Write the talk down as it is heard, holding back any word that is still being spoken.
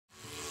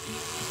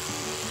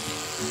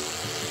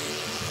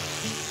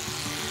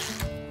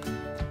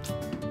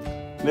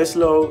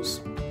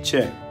Misloads,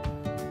 check.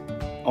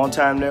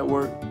 On-time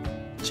network,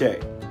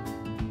 check.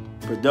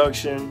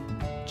 Production,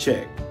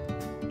 check.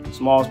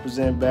 Smalls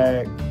present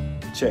bag,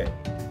 check.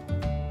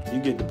 You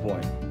get the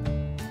point.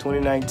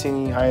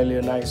 2019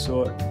 Hialeah Night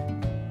Sort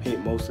hit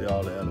mostly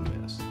all the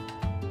elements.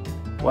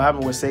 What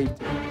happened with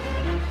safety?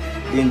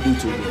 Didn't do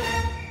too good.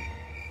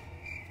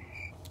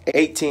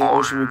 18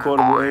 OSHA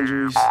recordable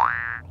injuries,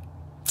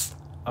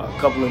 a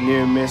couple of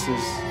near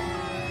misses.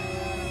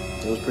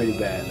 It was pretty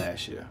bad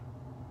last year,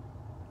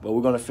 but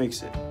we're gonna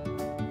fix it.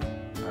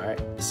 All right,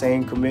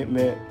 same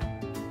commitment,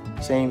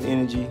 same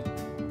energy,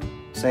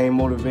 same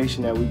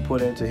motivation that we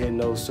put into hitting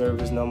those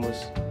service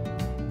numbers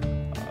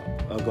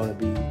are gonna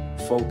be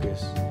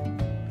focused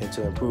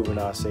into improving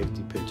our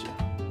safety picture.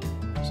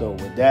 So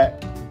with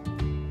that,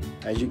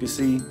 as you can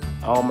see,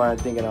 I don't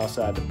mind thinking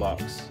outside the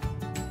box.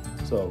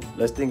 So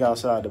let's think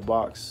outside the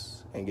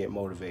box and get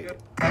motivated.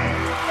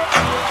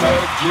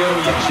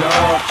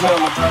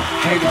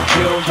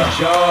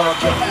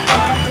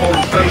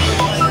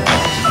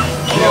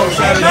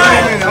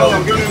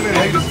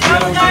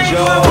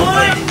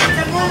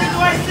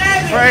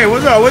 Hey,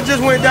 what's up? What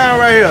just went down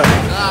right here?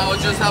 We're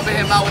just helping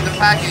him out with the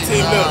package.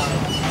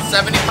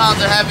 70 pounds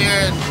or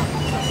heavier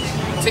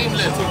team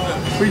lift.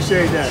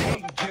 Appreciate that.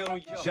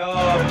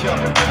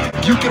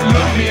 You can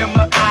look me in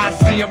my eyes,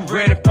 see I'm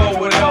ready for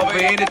whatever.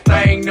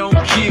 Anything don't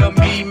kill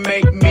me,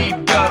 make me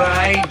better.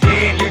 I ain't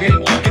dead, you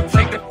can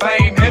take the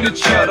fame and the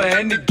cheddar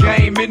and the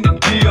game and the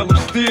deal. I'm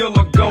still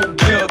a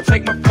go-getter.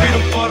 Take my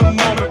freedom for the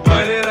moment,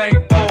 but it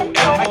ain't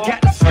forever. I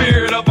got the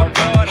spirit of a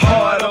god,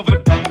 heart of a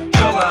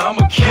killer. I'm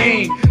a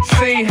king,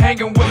 seen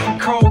hanging with some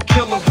cold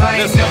killers.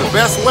 The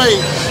best way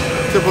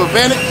to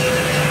prevent it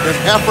is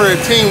effort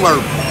and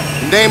teamwork.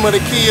 The name of the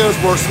key is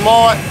work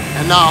smart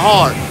and not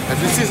hard. If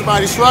you see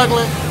somebody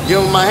struggling,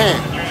 give them a hand.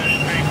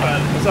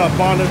 What's up,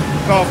 Fonda?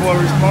 Call for a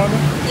responder?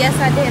 Yes,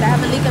 I did. I have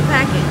a leaking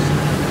package.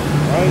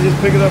 Why don't you just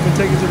pick it up and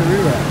take it to the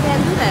reroute?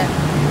 Can't do that.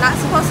 Not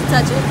supposed to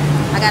touch it.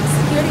 I got to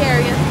secure the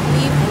area,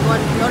 leave, and go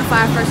and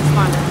notify first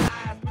responder.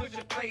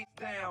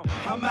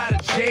 I'm out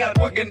of jail,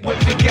 what you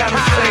gotta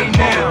say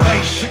now?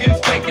 Motivation,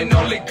 faking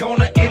only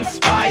gonna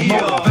inspire.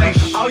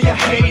 Motivation, all your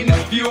hating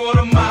is fuel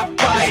to my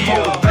fire.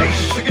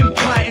 Motivation,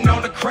 plotting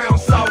on the crown,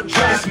 so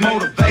just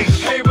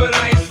motivation. Hey, but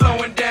I ain't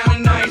slowing down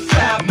and I ain't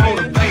stopping.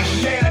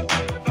 Motivation.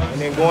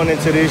 And then going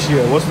into this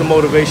year, what's the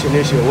motivation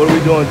this year? What are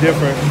we doing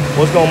different?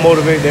 What's gonna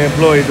motivate the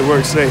employees to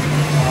work safe?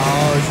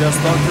 Just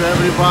talk to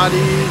everybody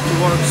to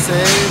work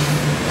safe.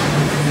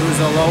 Use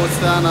a load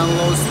stand,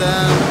 unload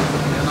stand.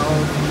 You know,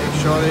 make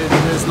sure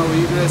there's no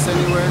egress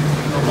anywhere.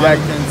 Nobody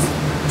can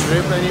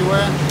trip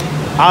anywhere.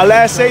 Our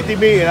last safety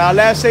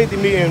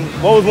meeting,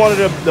 what was one of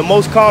the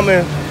most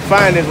common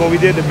findings when we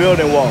did the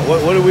building wall?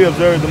 What did we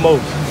observe the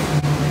most?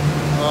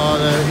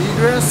 The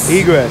egress.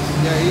 Egress.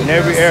 Yeah, egress in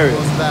every area.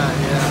 was bad,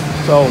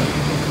 yeah. So,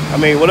 I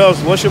mean, what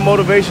else? What's your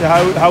motivation?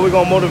 How we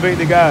gonna motivate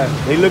the guys?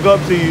 They look up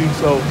to you,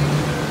 so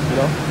you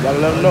know, you gotta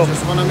let them know.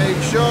 Just want to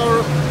make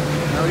sure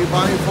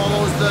everybody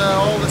follows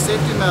all the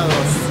safety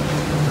measures.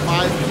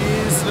 5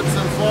 keys, slips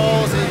and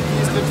falls, 8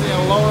 keys, slips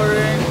and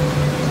lowering.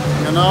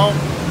 You know,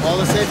 all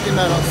the safety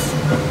measures.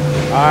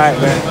 All right,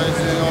 man. Everybody's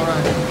doing all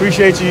right.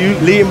 Appreciate you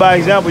leading by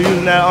example,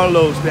 using that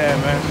unload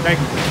stand, man. Thank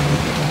you.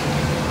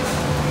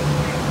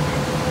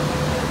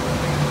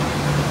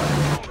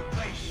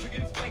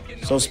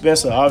 So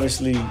Spencer,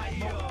 obviously,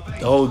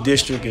 the whole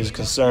district is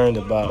concerned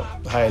about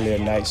Hialeah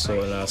Night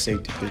Sort and our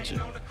safety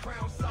picture.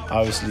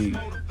 Obviously,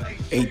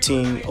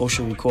 18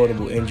 OSHA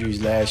recordable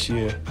injuries last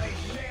year,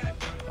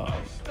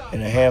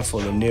 and a handful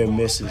of near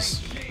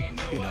misses.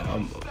 You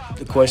know,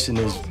 the question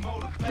is,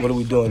 what are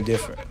we doing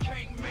different?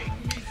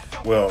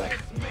 Well,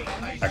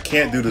 I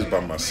can't do this by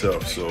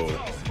myself, so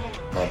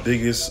my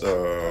biggest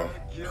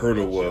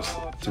hurdle was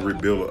to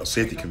rebuild a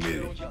safety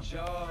committee.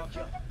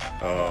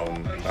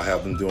 I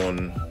have them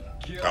doing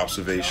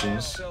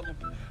observations,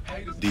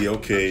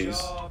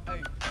 DOKs,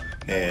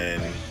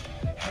 and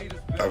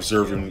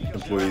observing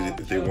employees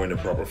if they're wearing the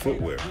proper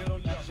footwear.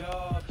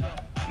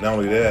 Not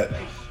only that,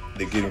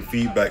 they're getting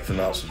feedback from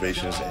the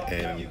observations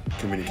and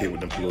communicate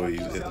with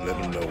employees and let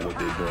them know what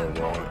they're doing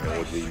wrong and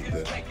what they need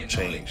to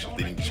change.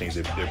 They need to change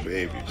their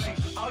behaviors.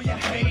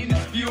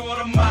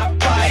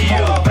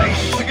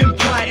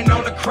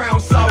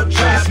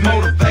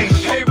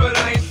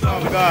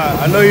 Oh God,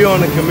 I know you're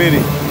on the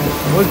committee.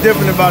 What's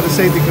different about the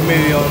safety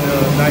committee on the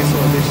Night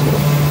Sort this year?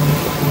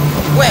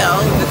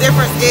 Well, the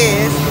difference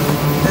is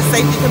the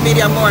safety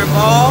committee are more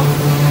involved.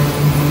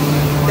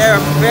 They're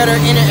better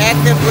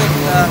interactive with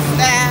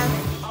staff.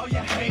 All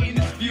your hating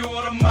is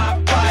fuel to my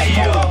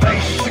fire.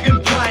 Motivation,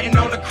 plotting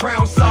on the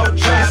crown, so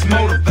just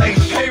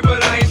motivation. Hey,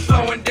 but I ain't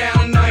slowing down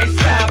and I ain't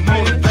stop.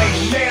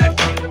 Motivation, yeah,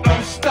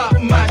 don't stop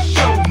my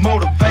show.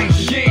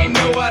 Motivation, you ain't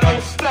know I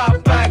don't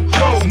stop, I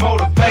grow.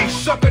 Motivation,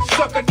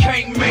 sucker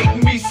can't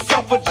make me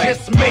suffer,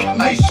 just make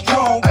me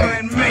stronger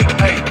and make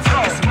me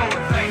tough.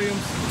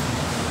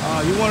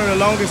 You're one of the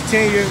longest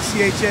tenured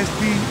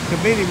CHSP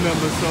committee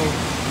members, so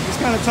just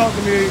kind of talk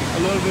to me a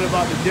little bit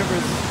about the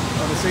difference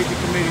of the safety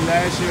committee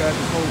last year as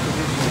opposed to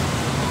this year.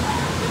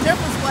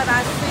 difference what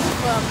I see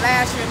from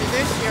last year to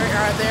this year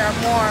are there are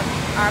more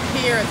our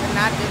peers and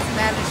not just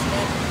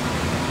management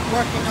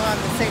working on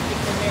the safety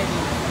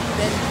committee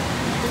than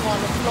do on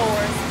the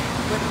floors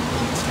with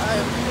each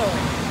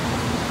employee.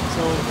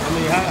 So, I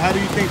mean, how do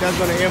you think that's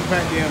going to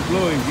impact the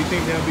employees? Do you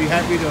think they'll be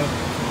happy to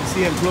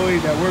see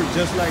employees that work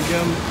just like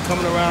them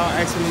coming around,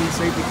 asking them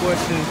safety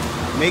questions,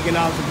 making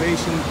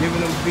observations,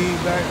 giving them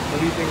feedback? What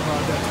do you think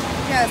about that?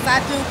 Yes, I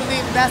do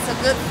believe that's a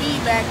good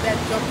feedback that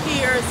your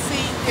peers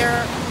see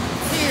their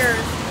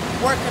peers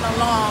working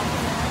along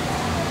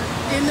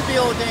in the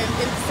building,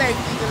 in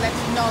safety, to let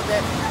you know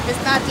that it's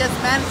not just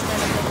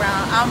management is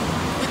around. I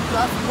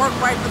work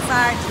right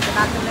beside you, and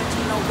I can let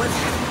you know what's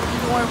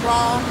going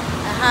wrong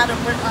and how to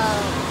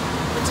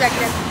project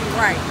that to be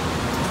right.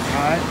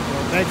 All right,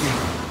 well, thank you.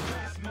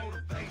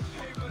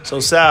 So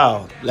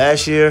Sal,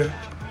 last year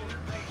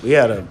we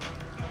had a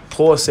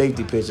poor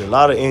safety picture, a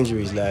lot of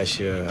injuries last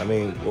year. I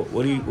mean,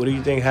 what do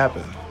you think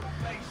happened?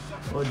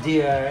 Well,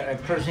 Dia, I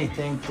personally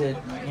think that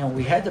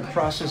we had the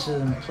processes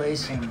in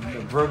place and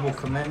the verbal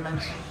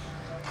commitments,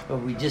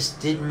 but we just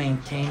didn't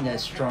maintain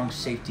that strong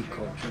safety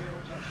culture.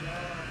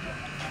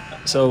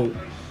 So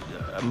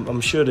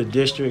I'm sure the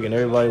district and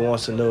everybody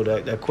wants to know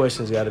that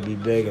question's got to be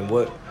big. And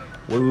what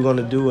are we going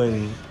to do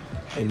in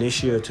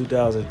this year,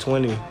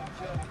 2020,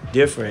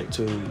 different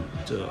to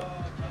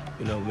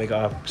make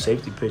our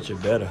safety picture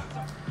better?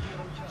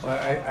 Well,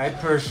 I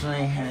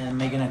personally am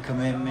making a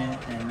commitment,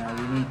 and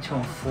we need to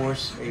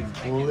enforce a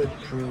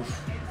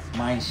bulletproof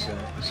mindset,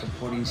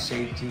 supporting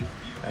safety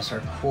as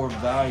our core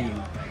value,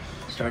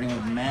 starting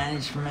with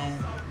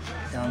management,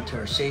 down to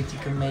our safety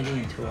committee,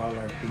 and to all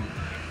our people.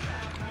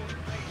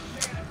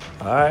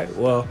 All right.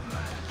 Well,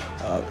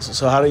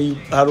 so how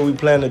do we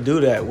plan to do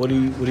that? What do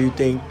you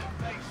think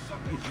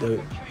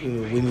we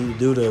need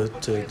to do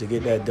to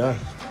get that done?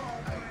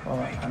 Well,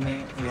 I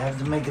mean, we have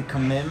to make the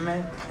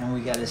commitment, and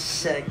we got to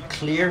set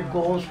clear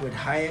goals with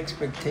high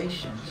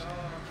expectations.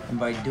 And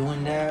by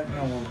doing that,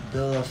 we'll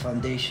build a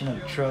foundation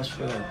of trust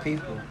with our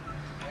people.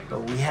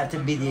 But we have to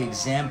be the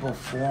example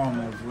for them.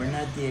 If we're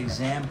not the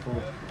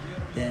example,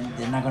 then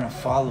they're not going to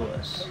follow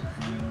us.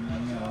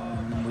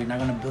 And we're not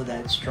going to build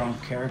that strong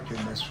character,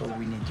 and that's what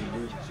we need to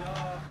do.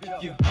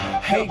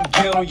 Hate and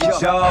get on your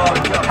job.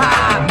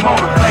 High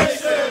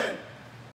motivation.